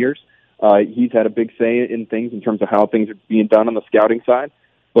many years. He's had a big say in things in terms of how things are being done on the scouting side.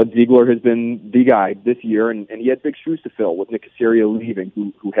 But Ziegler has been the guy this year, and he had big shoes to fill with Nick Caserio leaving,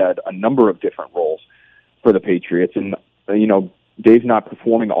 who had a number of different roles for the Patriots. And, Dave's not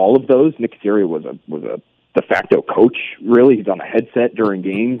performing all of those. Nick Caserio was a de facto coach, really. He's on the headset during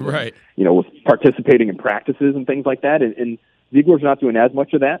games. Right. Was participating in practices and things like that. And Ziegler's not doing as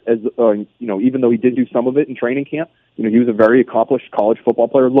much of that as, even though he did do some of it in training camp. He was a very accomplished college football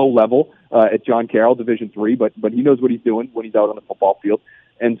player, low level at John Carroll, Division III, but he knows what he's doing when he's out on the football field.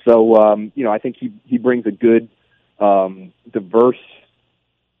 And so, I think he brings a good, diverse,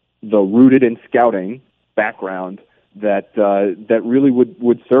 though rooted in scouting background that really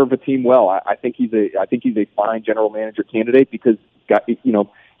would serve a team well. I think he's a fine general manager candidate because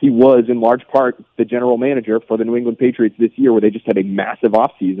he was in large part the general manager for the New England Patriots this year, where they just had a massive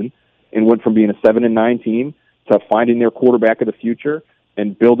offseason and went from being a 7-9 team to finding their quarterback of the future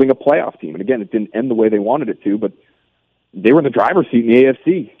and building a playoff team. And again, it didn't end the way they wanted it to, but they were in the driver's seat in the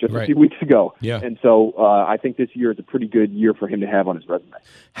AFC just a few weeks ago. Yeah. And so I think this year is a pretty good year for him to have on his resume.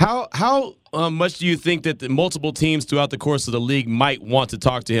 How much do you think that the multiple teams throughout the course of the league might want to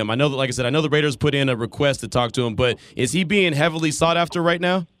talk to him? I know that, like I said, I know the Raiders put in a request to talk to him, but is he being heavily sought after right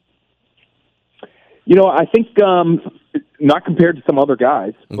now? I think not compared to some other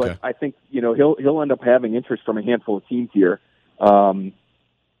guys, but I think he'll end up having interest from a handful of teams here. And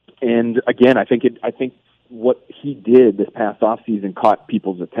again, I think what he did this past offseason caught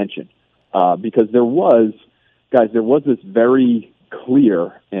people's attention because there was this very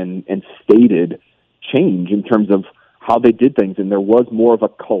clear and stated change in terms of how they did things, and there was more of a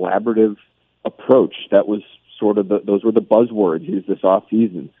collaborative approach. That was sort of those were the buzzwords used this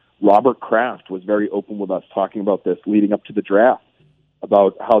offseason. Robert Kraft was very open with us talking about this leading up to the draft,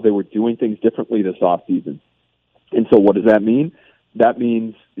 about how they were doing things differently this offseason. And so what does that mean? That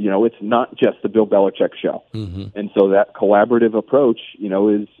means, it's not just the Bill Belichick show. Mm-hmm. And so that collaborative approach,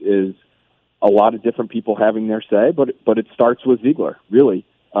 is a lot of different people having their say, but it starts with Ziegler, really.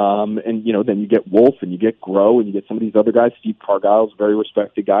 And, then you get Wolf and you get Groh and you get some of these other guys. Steve Cargile's a very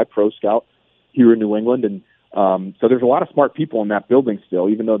respected guy, pro scout here in New England. And so there's a lot of smart people in that building still,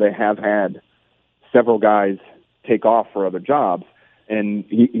 even though they have had several guys take off for other jobs. and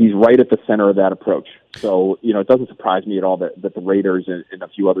he's right at the center of that approach. So, it doesn't surprise me at all that the Raiders and a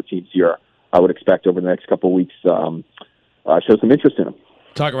few other teams here, I would expect over the next couple of weeks, show some interest in him.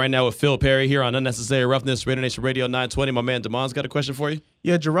 Talking right now with Phil Perry here on Unnecessary Roughness, Raider Nation Radio 920. My man Damon's got a question for you.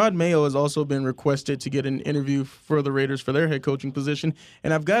 Yeah, Jerod Mayo has also been requested to get an interview for the Raiders for their head coaching position.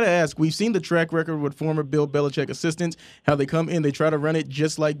 And I've got to ask, we've seen the track record with former Bill Belichick assistants, how they come in, they try to run it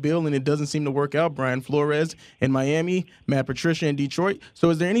just like Bill, and it doesn't seem to work out. Brian Flores in Miami, Matt Patricia in Detroit. So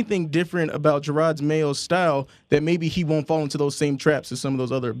is there anything different about Jerod Mayo's style that maybe he won't fall into those same traps as some of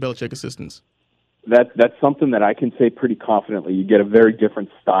those other Belichick assistants? That's something that I can say pretty confidently. You get a very different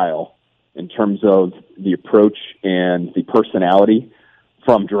style in terms of the approach and the personality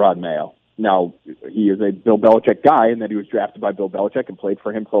from Jerod Mayo. Now, he is a Bill Belichick guy, and that he was drafted by Bill Belichick and played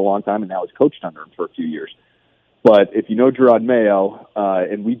for him for a long time, and now has coached under him for a few years. But if you know Jerod Mayo,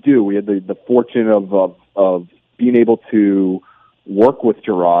 and we had the fortune of being able to work with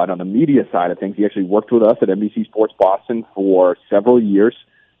Jerod on the media side of things. He actually worked with us at NBC Sports Boston for several years.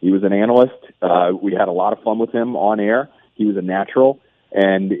 He was an analyst. We had a lot of fun with him on air. He was a natural.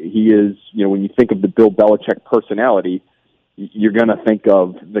 And he is, when you think of the Bill Belichick personality, you're going to think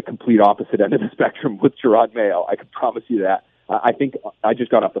of the complete opposite end of the spectrum with Jerod Mayo. I can promise you that. I think I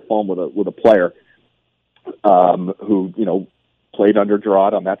just got off the phone with a player who, played under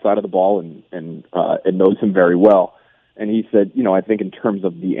Jerod on that side of the ball and knows him very well. And he said, I think in terms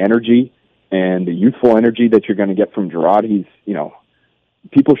of the energy and the youthful energy that you're going to get from Jerod, he's,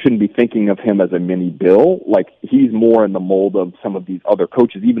 people shouldn't be thinking of him as a mini Bill. Like, he's more in the mold of some of these other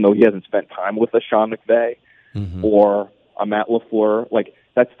coaches, even though he hasn't spent time with a Sean McVay or a Matt LaFleur. Like,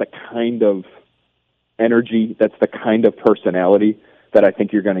 that's the kind of energy, that's the kind of personality that I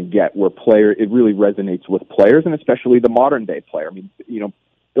think you're going to get where it really resonates with players, and especially the modern-day player. I mean,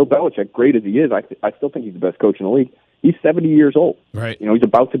 Bill Belichick, great as he is, I still think he's the best coach in the league. He's 70 years old. Right. He's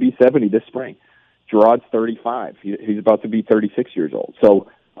about to be 70 this spring. Gerod's 35. He's about to be 36 years old. So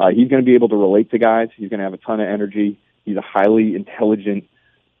he's going to be able to relate to guys. He's going to have a ton of energy. He's a highly intelligent,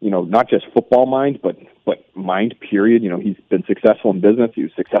 not just football mind, but mind, period. He's been successful in business. He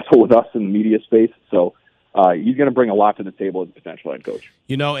was successful with us in the media space. So he's going to bring a lot to the table as a potential head coach.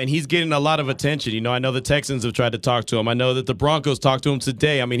 And he's getting a lot of attention. I know the Texans have tried to talk to him. I know that the Broncos talked to him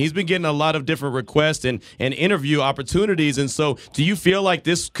today. I mean, he's been getting a lot of different requests and interview opportunities. And so do you feel like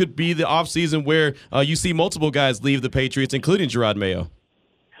this could be the offseason where you see multiple guys leave the Patriots, including Jerod Mayo?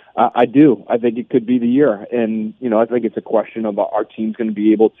 I do. I think it could be the year. And, I think it's a question of our team's going to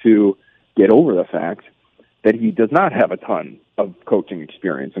be able to get over the fact that he does not have a ton of coaching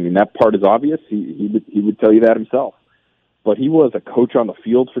experience. I mean, that part is obvious. He would tell you that himself. But he was a coach on the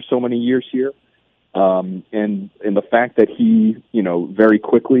field for so many years here. And the fact that he, very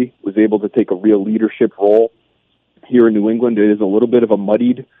quickly was able to take a real leadership role here in New England. It is a little bit of a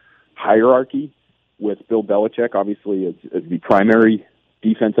muddied hierarchy with Bill Belichick, obviously, as the primary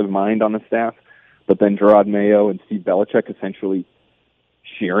defensive mind on the staff. But then Jerod Mayo and Steve Belichick essentially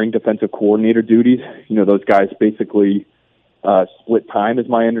sharing defensive coordinator duties. Those guys basically split time, is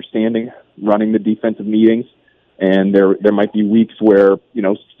my understanding, running the defensive meetings. And there might be weeks where,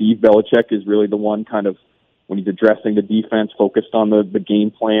 Steve Belichick is really the one kind of, when he's addressing the defense, focused on the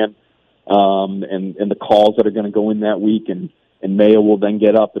game plan and the calls that are going to go in that week. And Mayo will then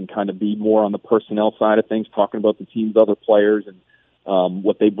get up and kind of be more on the personnel side of things, talking about the team's other players and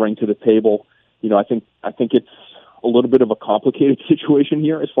what they bring to the table. I think it's a little bit of a complicated situation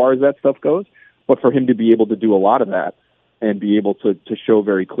here as far as that stuff goes. But for him to be able to do a lot of that and be able to show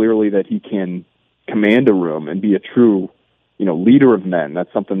very clearly that he can command a room and be a true, leader of men,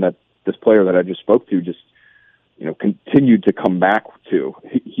 that's something that this player that I just spoke to just, continued to come back to.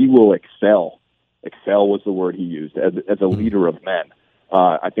 He will excel. Excel was the word he used as a leader of men.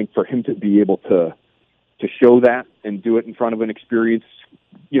 I think for him to be able to show that and do it in front of an experienced,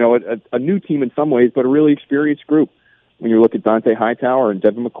 a new team in some ways, but a really experienced group. When you look at Dante Hightower and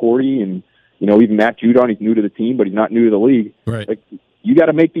Devin McCourty and, even Matt Judon, he's new to the team, but he's not new to the league. Right. Like, you got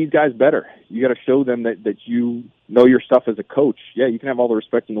to make these guys better. You got to show them that you know your stuff as a coach. Yeah, you can have all the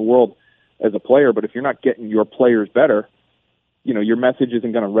respect in the world as a player, but if you're not getting your players better, your message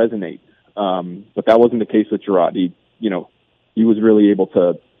isn't going to resonate. But that wasn't the case with Jerod. He was really able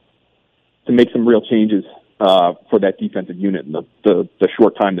to make some real changes for that defensive unit in the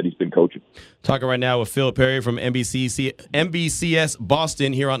short time that he's been coaching. Talking right now with Phil Perry from NBCS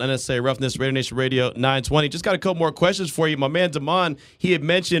Boston here on Unnecessary Roughness, Raider Nation Radio 920. Just got a couple more questions for you. My man Damon, he had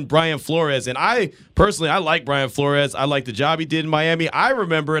mentioned Brian Flores, and I like Brian Flores. I like the job he did in Miami. I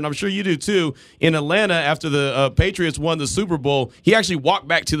remember, and I'm sure you do too, in Atlanta after the Patriots won the Super Bowl, he actually walked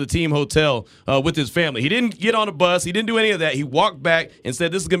back to the team hotel with his family. He didn't get on a bus. He didn't do any of that. He walked back and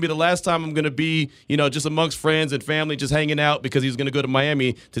said, this is going to be the last time I'm going to be, just amongst friends and family, just hanging out, because he was going to go to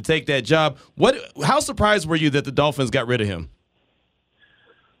Miami to take that job. How surprised were you that the Dolphins got rid of him?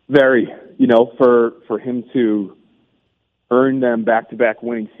 Very. For him to earn them back-to-back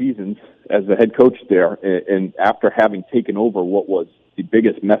winning seasons as the head coach there, and after having taken over what was the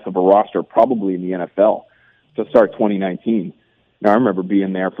biggest mess of a roster probably in the NFL to start 2019. Now, I remember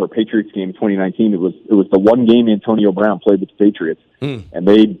being there for a Patriots game in 2019. It was the one game Antonio Brown played with the Patriots, and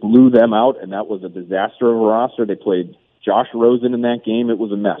they blew them out, and that was a disaster of a roster. They played Josh Rosen in that game. It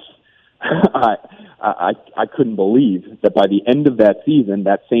was a mess. I couldn't believe that by the end of that season,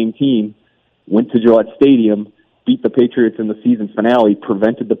 that same team went to Gillette Stadium, beat the Patriots in the season finale,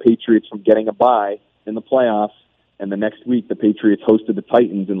 prevented the Patriots from getting a bye in the playoffs, and the next week the Patriots hosted the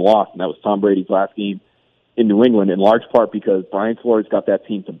Titans and lost, and that was Tom Brady's last game in New England, in large part because Brian Flores got that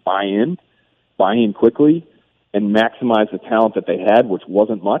team to buy in quickly, and maximize the talent that they had, which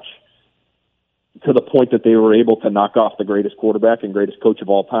wasn't much, to the point that they were able to knock off the greatest quarterback and greatest coach of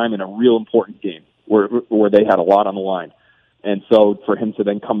all time in a real important game where they had a lot on the line. And so for him to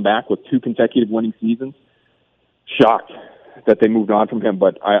then come back with 2 consecutive winning seasons, shocked that they moved on from him,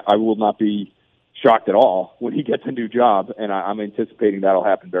 but I will not be shocked at all when he gets a new job, and I'm anticipating that'll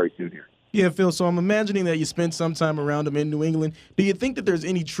happen very soon here. Yeah, Phil, so I'm imagining that you spent some time around him in New England. Do you think that there's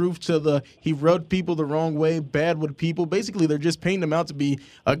any truth to he rubbed people the wrong way, bad with people? Basically, they're just painting him out to be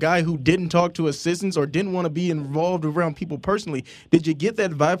a guy who didn't talk to assistants or didn't want to be involved around people personally. Did you get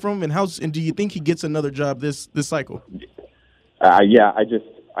that vibe from him, and do you think he gets another job this cycle? Yeah,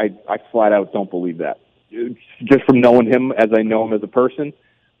 I flat out don't believe that. Just from knowing him as I know him as a person,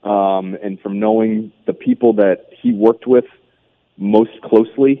 and from knowing the people that he worked with most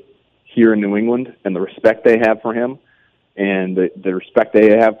closely here in New England, and the respect they have for him, and the respect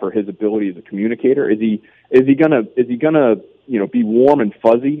they have for his ability as a communicator. Is he gonna be warm and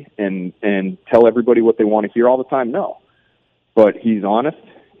fuzzy and tell everybody what they want to hear all the time? No, but he's honest,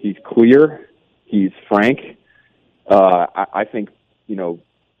 he's clear, he's frank. I think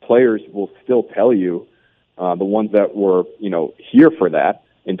players will still tell you, the ones that were here for that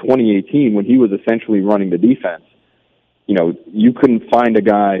in 2018 when he was essentially running the defense. You couldn't find a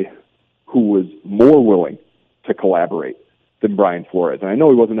guy who was more willing to collaborate than Brian Flores. And I know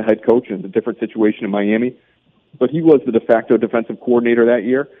he wasn't a head coach, and it's a different situation in Miami, but he was the de facto defensive coordinator that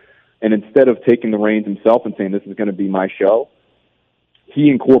year. And instead of taking the reins himself and saying, this is going to be my show, he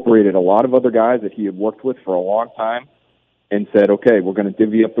incorporated a lot of other guys that he had worked with for a long time and said, okay, we're going to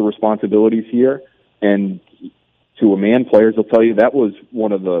divvy up the responsibilities here. And to a man, players will tell you that was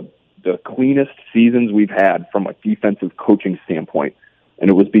one of the cleanest seasons we've had from a defensive coaching standpoint. And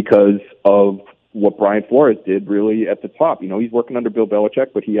it was because of what Brian Flores did really at the top. He's working under Bill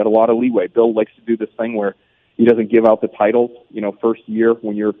Belichick, but he had a lot of leeway. Bill likes to do this thing where he doesn't give out the titles. First year,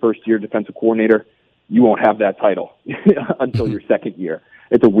 when you're a first-year defensive coordinator, you won't have that title until your second year.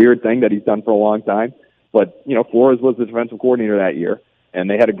 It's a weird thing that he's done for a long time. But, Flores was the defensive coordinator that year, and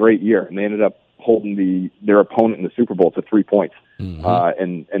they had a great year. And they ended up holding their opponent in the Super Bowl to 3 points.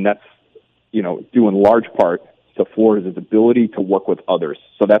 Mm-hmm. And that's, due in large part to Flores' ability to work with others.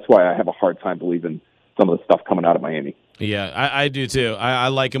 So that's why I have a hard time believing some of the stuff coming out of Miami. Yeah, I do too. I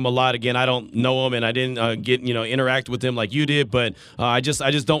like him a lot. Again, I don't know him, and I didn't interact with him like you did. But I just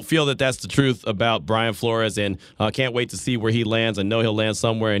don't feel that that's the truth about Brian Flores, and can't wait to see where he lands. I know he'll land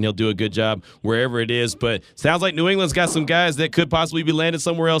somewhere, and he'll do a good job wherever it is. But sounds like New England's got some guys that could possibly be landed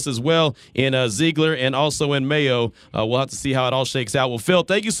somewhere else as well, in Ziegler and also in Mayo. We'll have to see how it all shakes out. Well, Phil,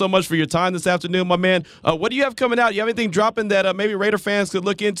 thank you so much for your time this afternoon, my man. What do you have coming out? You have anything dropping that maybe Raider fans could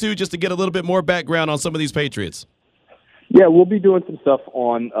look into just to get a little bit more background on some of these Patriots? Yeah, we'll be doing some stuff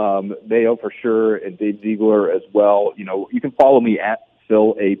on Mayo for sure, and Dave Ziegler as well. You can follow me at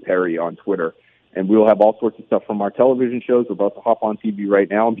Phil A. Perry on Twitter, and we'll have all sorts of stuff from our television shows. We're about to hop on TV right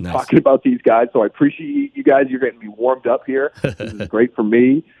now and be talking about these guys, so I appreciate you guys. You're getting me warmed up here. This is great for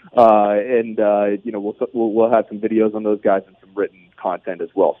me. We'll have some videos on those guys and some written content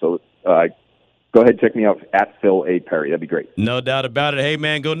as well. So go ahead and check me out at Phil A. Perry. That'd be great. No doubt about it. Hey,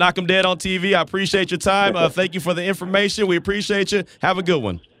 man, go knock them dead on TV. I appreciate your time. Thank you for the information. We appreciate you. Have a good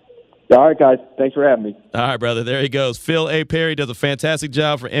one. All right, guys. Thanks for having me. All right, brother. There he goes. Phil A. Perry does a fantastic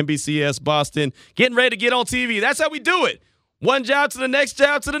job for NBCS Boston. Getting ready to get on TV. That's how we do it. One job to the next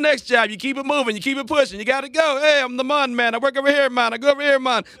job to the next job. You keep it moving. You keep it pushing. You got to go. Hey, I'm the man. I work over here, man. I go over here,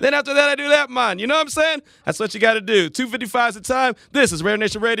 man. Then after that, I do that, man. You know what I'm saying? That's what you got to do. 2:55 is the time. This is Raider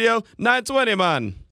Nation Radio 920, man.